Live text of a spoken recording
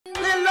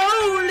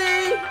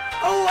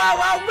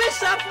I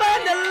wish I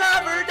found a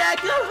lover that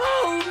could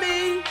hold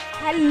me.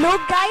 Hello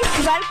guys,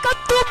 welcome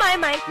to my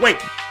mind. Wait.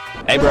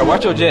 Hey bro,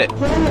 watch your jet.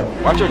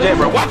 Watch your jet,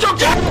 bro. Watch your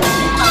jet!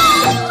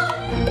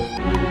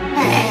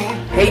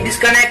 Hey,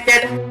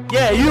 disconnected.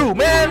 Yeah, you,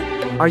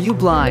 man. Are you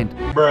blind?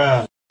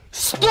 Bruh.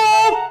 Stupid!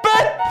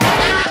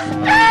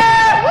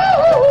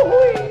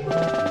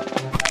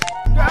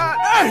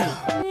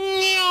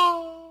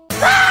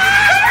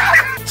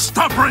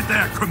 Stop right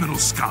there, criminal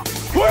scum!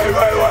 Wait!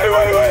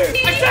 I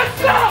said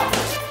stop!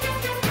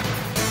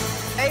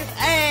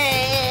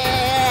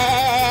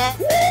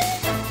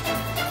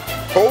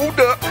 Hold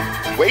up.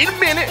 Wait a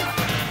minute.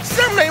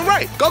 Something ain't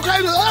right. Go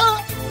crazy.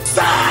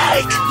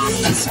 Psych!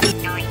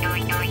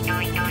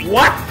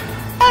 What?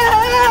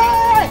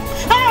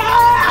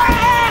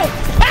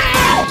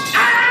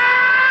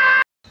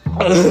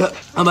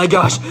 Oh my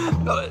gosh.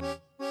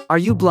 Are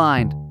you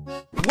blind?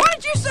 What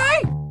did you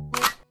say?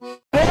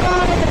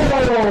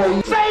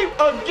 Say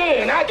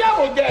again. I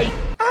double gay.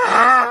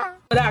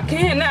 But I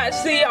cannot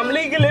see. I'm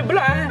legally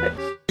blind.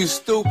 You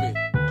stupid.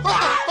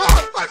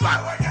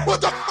 What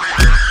the?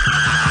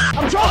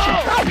 I'm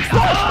joking!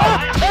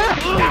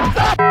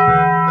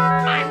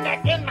 My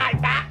neck in my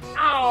back.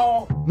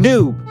 Oh.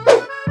 Noob!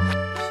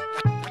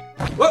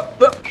 What?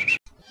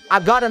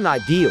 I've got an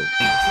idea.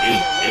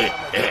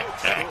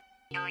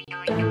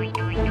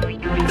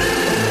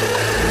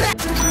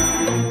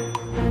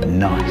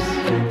 Nice.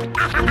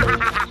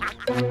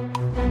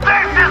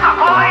 This is the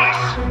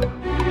police!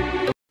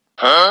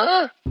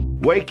 Huh?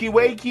 Wakey.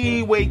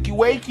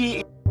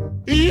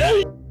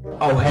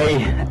 Oh,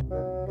 hey.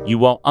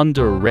 You are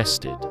under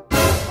arrested.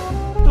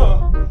 The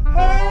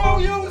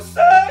hell you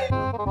say?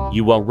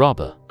 You are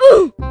robber.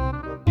 You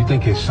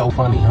think it's so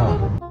funny, huh?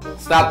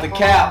 Stop the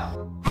cap.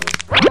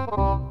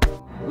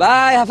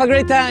 Bye, have a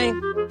great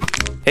time. What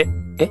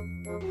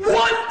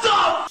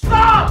the?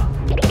 Stop!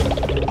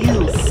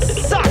 You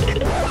suck.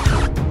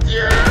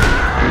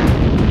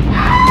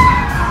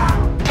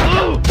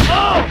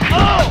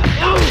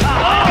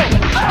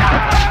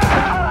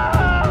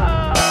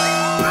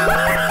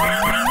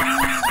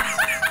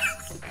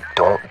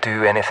 Don't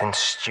do anything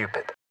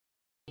stupid.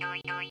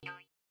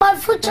 My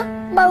foot,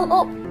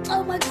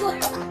 oh my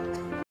god.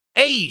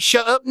 Hey,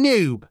 shut up,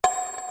 noob.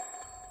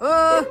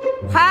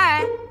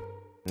 Hi.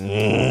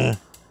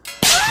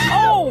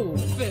 Oh!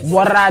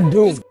 What'd I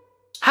do?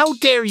 How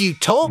dare you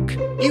talk?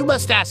 You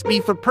must ask me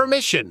for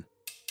permission.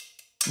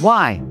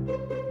 Why?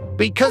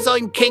 Because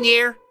I'm king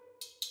here.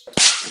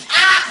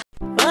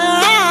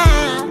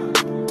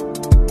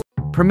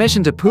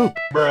 Permission to poop?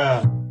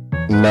 Bruh.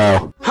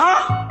 No.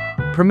 Huh?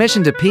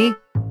 Permission to pee?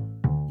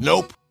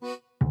 Nope.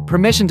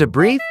 Permission to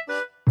breathe?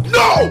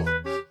 No!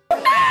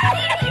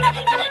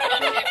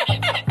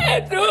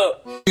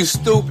 You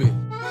stupid.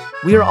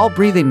 We are all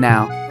breathing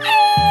now.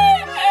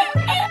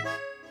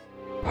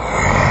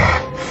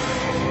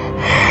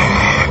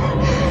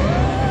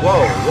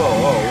 Whoa.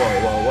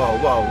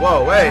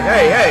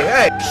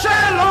 Hey. Say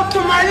hello to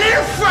my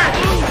little friend.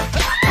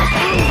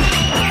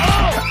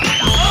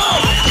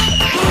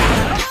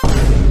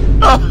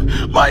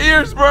 My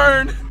ears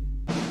burn.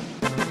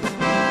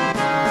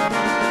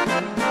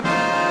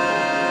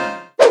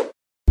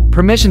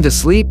 Permission to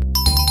sleep?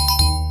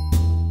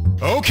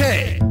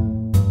 Okay.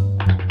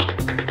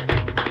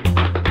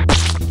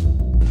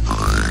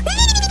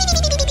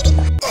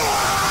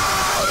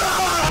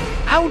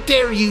 How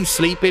dare you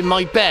sleep in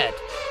my bed?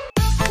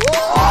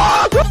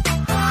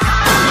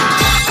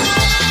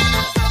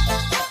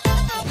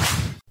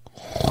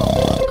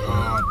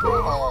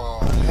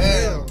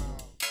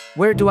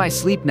 Where do I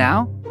sleep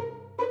now?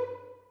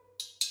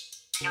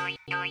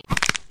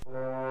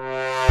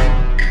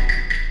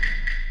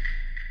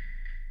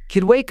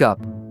 Kid, wake up.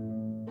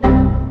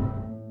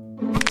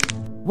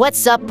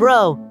 What's up,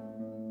 bro?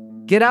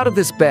 Get out of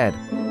this bed.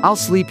 I'll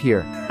sleep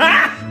here.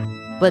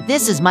 But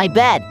this is my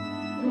bed.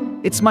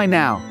 It's my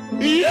now.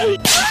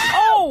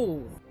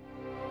 Oh!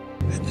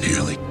 It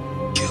nearly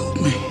killed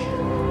me,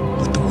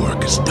 but the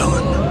work is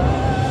done.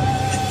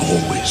 It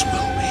always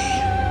will be.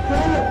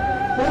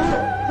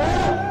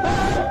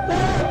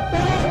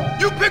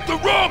 You picked the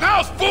wrong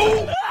house,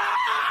 fool!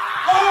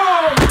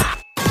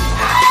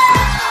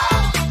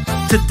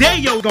 Today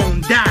you're gonna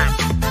die.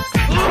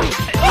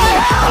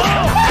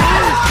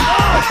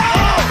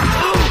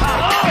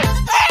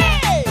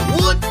 Hey!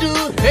 What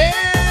the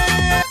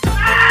hell?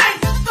 Hey,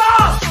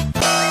 stop!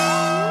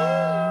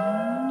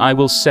 I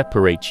will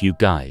separate you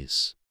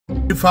guys.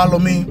 You follow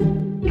me?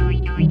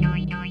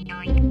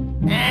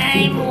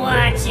 I'm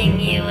watching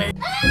you.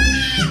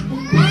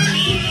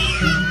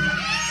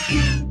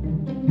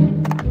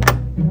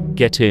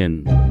 Get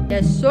in.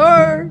 Yes,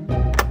 sir.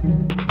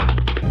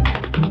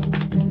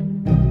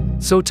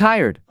 So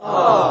tired.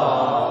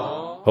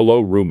 Hello,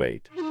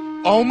 roommate.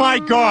 Oh my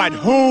God,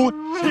 who?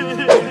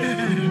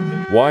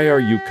 Why are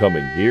you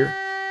coming here?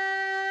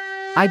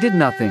 I did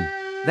nothing.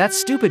 That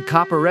stupid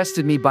cop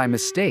arrested me by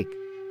mistake.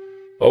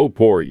 Oh,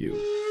 poor you.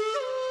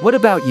 What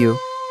about you?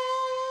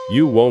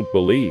 You won't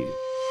believe.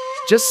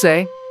 Just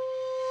say.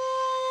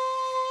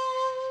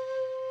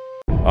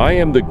 I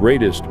am the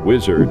greatest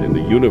wizard in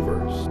the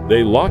universe.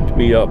 They locked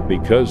me up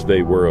because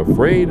they were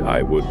afraid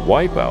I would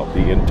wipe out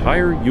the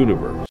entire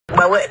universe.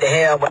 But what the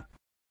hell?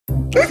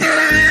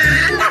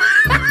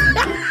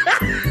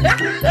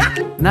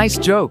 Nice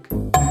joke.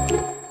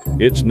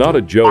 It's not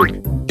a joke.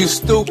 You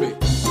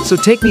stupid. So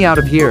take me out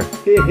of here.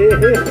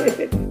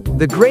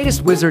 The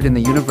greatest wizard in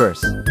the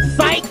universe.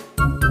 Fight!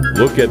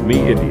 Look at me,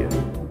 Indian.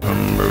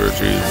 Hamburger,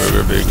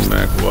 cheeseburger, Big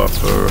Mac,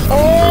 Whopper.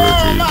 Hamburger,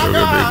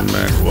 cheeseburger, Big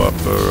Mac,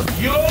 Whopper.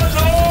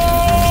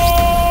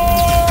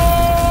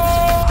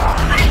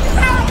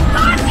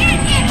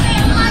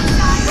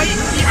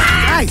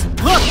 Guys,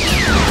 look!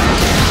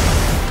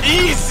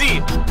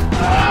 Easy!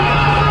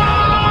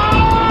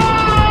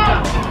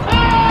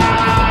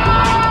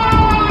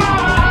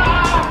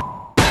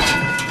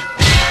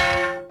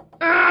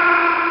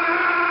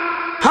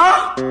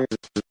 Huh?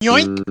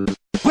 Yoink!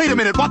 Wait a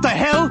minute, what the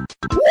hell?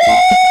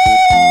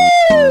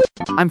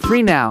 I'm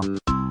free now.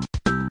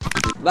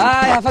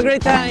 Bye, have a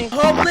great time.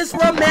 Hopeless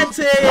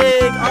romantic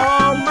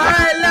all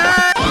my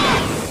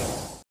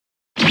life.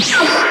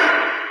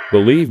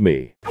 Believe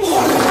me.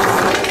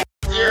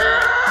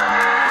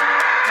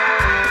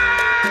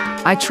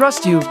 I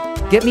trust you.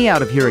 Get me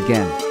out of here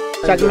again.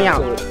 Check me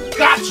out.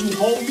 Got you,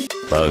 homie.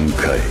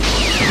 Bankai.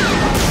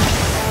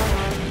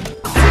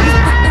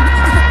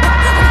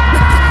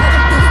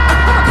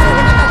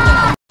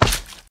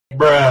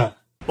 Bruh.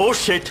 Oh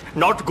shit,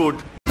 not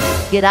good.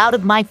 Get out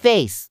of my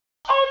face.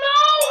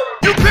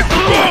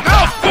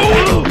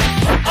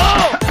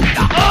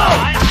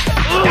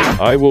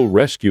 I will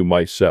rescue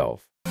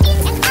myself.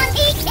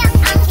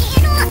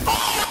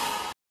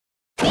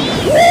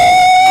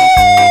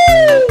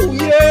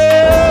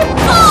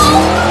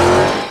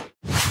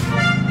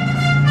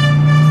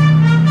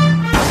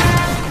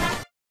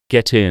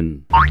 Get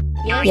in.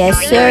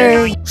 Yes,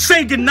 sir.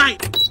 Say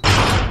goodnight.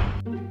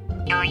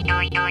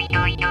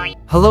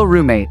 Hello,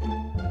 roommate.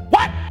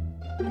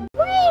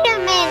 Wait a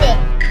minute.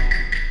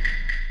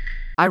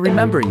 I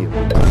remember you.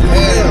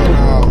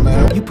 Hell no,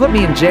 man. You put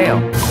me in jail.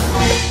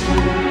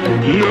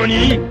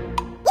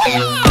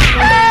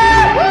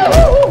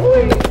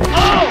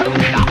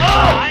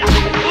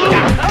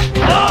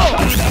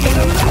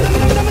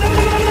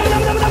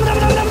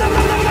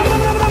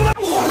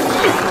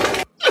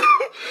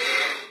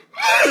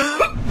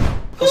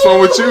 What's wrong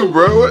with you,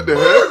 bro? What the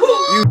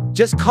hell?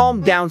 Just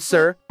calm down,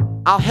 sir.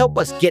 I'll help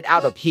us get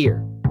out of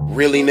here.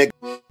 Really, nigga?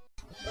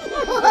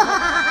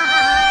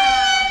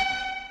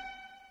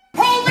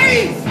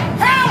 Police!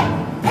 Help!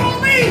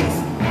 Police!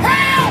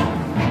 Help!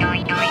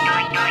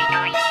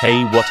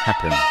 Hey, what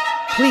happened?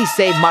 Please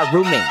save my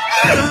roommate.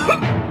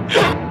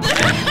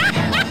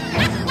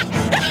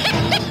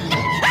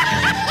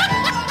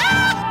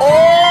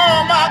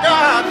 Oh my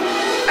God!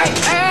 Hey,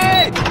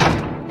 hey!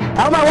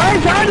 Out of my way,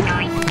 son!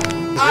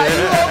 Are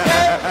you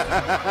okay?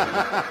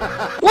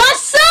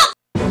 What's up?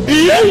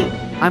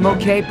 I'm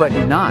okay, but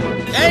you're not.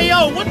 Hey,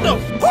 yo, what the?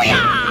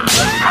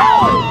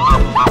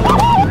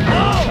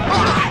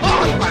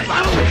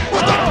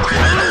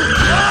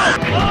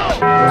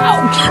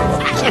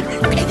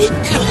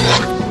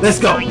 Let's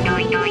go.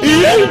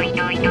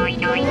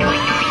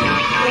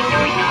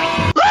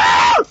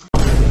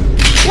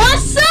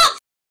 What's up?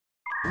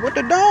 What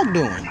the dog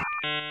doing?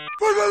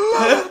 For the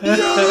love of God!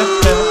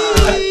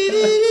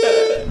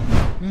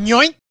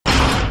 Yoink.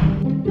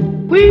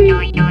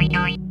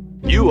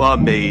 You are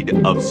made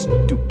of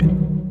stupid.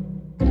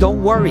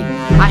 Don't worry.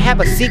 I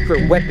have a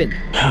secret weapon.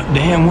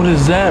 Damn, what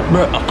is that,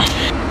 bro?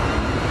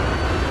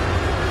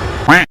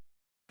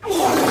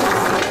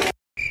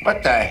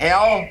 What the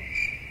hell?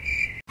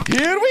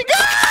 Here we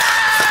go!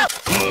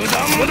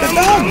 What the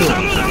dog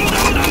doing?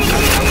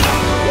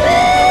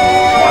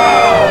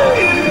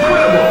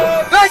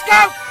 Let's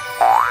go!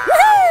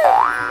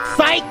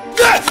 Fight!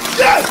 Yes!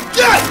 Yes!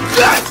 Yes!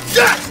 Yes!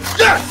 Yes!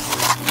 Yes!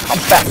 I'm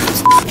back,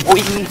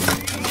 boy.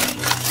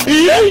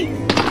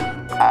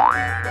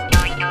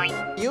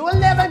 You will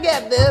never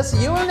get this.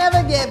 You will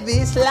never get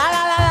this. La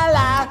la la la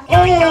la.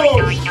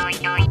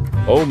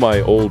 Oh,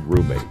 my old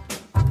roommate.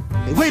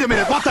 Wait a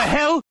minute. What the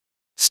hell?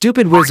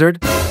 Stupid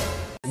wizard.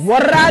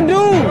 What I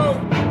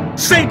do?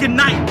 Say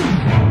goodnight.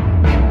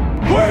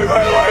 Wait!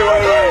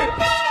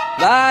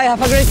 Bye,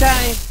 have a great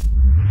time.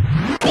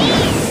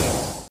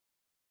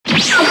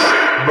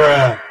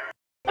 Bruh.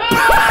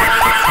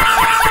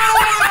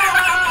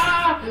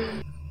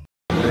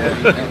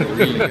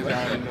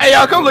 Hey,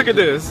 y'all, come look at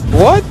this.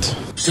 What?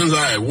 现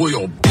在我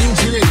有冰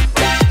淇淋，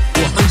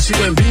我很喜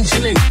欢冰淇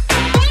淋。